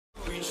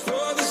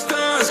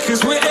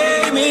'cause we're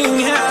aiming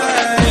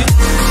high.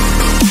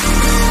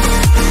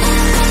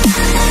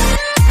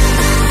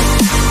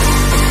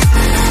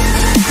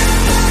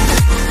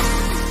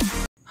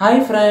 Hi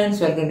friends,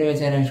 welcome to my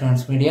channel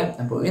Shawn's Media.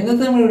 അപ്പോൾ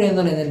ഇന്നത്തെ നമ്മുടെ video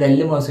എന്ന് പറയുന്നത്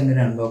ഡെൽ മൗസിന്റെ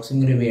ഒരു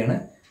അൺബോക്സിംഗ് റിവ്യൂ ആണ്.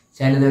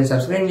 ചാനൽ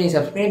സബ്സ്ക്രൈബ്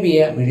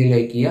ചെയ്യുക, വീഡിയോ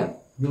ലൈക്ക് ചെയ്യുക.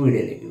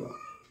 വീഡിയോയിലേക്ക് പോകാം.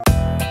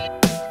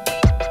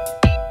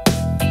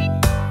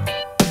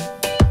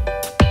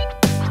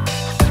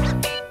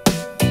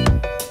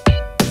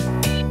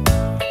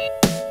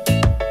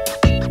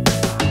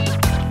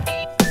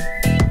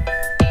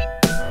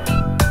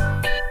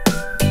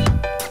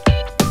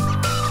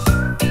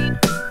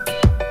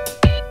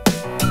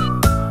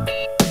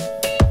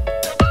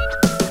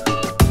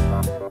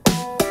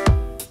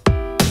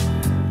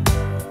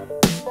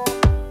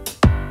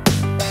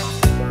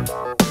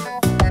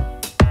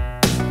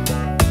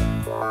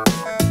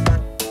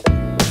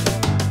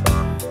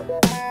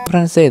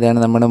 ഫ്രണ്ട്സ്, ഇതാണ്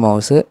നമ്മുടെ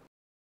മൗസ്.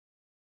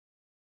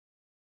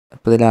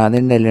 അപ്പോൾ ഇതിൽ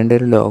ആദ്യം ഡെല്ലിൻ്റെ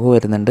ഒരു ലോഗോ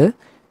വരുന്നുണ്ട്,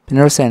 പിന്നെ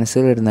ഒരു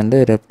സെൻസർ വരുന്നുണ്ട്,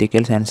 ഒരു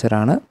ഒപ്റ്റിക്കൽ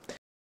സെൻസറാണ്.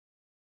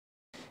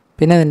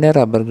 പിന്നെ അതിൻ്റെ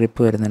റബ്ബർ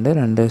ഗ്രിപ്പ് വരുന്നുണ്ട്,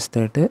 രണ്ട്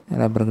വശത്തായിട്ട്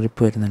റബ്ബർ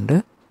ഗ്രിപ്പ് വരുന്നുണ്ട്.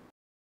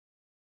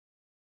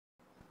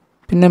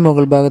 പിന്നെ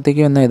മുകൾ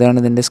ഭാഗത്തേക്ക് വന്ന ഇതാണ്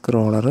ഇതിൻ്റെ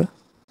സ്ക്രോളർ.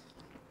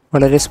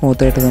 വളരെ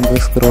സ്മൂത്തായിട്ട്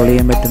നമുക്ക് സ്ക്രോൾ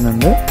ചെയ്യാൻ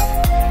പറ്റുന്നുണ്ട്.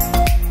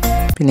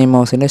 പിന്നെ ഈ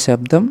മൗസിൻ്റെ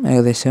ശബ്ദം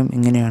ഏകദേശം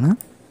ഇങ്ങനെയാണ്.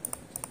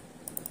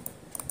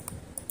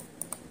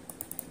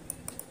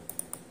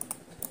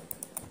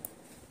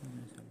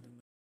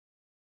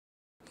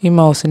 ഈ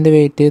മൗസിൻ്റെ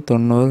വെയിറ്റ്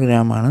 90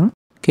 ഗ്രാമാണ്.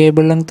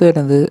 കേബിൾ ലെങ്ത്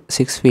വരുന്നത്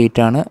 6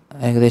 ഫീറ്റ് ആണ്.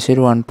 ഏകദേശം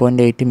ഒരു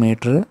 1.8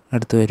 മീറ്റർ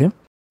അടുത്ത് വരും.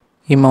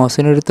 ഈ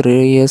മൗസിന് ഒരു 3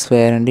 years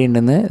വാറണ്ടി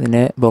ഉണ്ടെന്ന്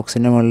ഇതിൻ്റെ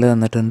ബോക്സിൻ്റെ മുകളിൽ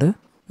തന്നിട്ടുണ്ട്.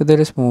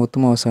 ഇതൊരു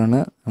സ്മൂത്ത് മൗസാണ്.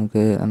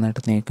 നമുക്ക്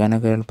നന്നായിട്ട്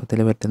നീക്കാനൊക്കെ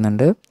എളുപ്പത്തിൽ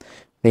പറ്റുന്നുണ്ട്.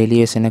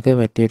 ഡെയിലി യൂസിനൊക്കെ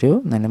പറ്റിയൊരു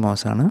നല്ല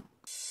മൗസാണ്.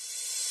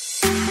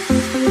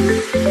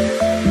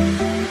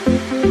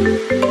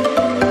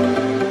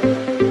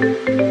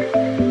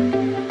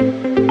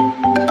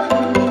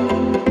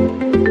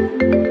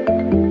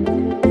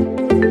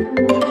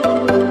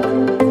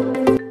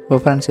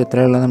 അപ്പോൾ ഫ്രണ്ട്സ്,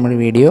 ഇത്രയുള്ള നമ്മുടെ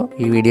വീഡിയോ.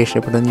 ഈ വീഡിയോ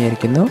ഇഷ്ടപ്പെട്ടെന്ന്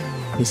വിചാരിക്കുന്നു.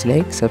 Please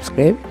like,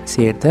 subscribe. See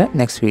you at the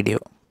next video.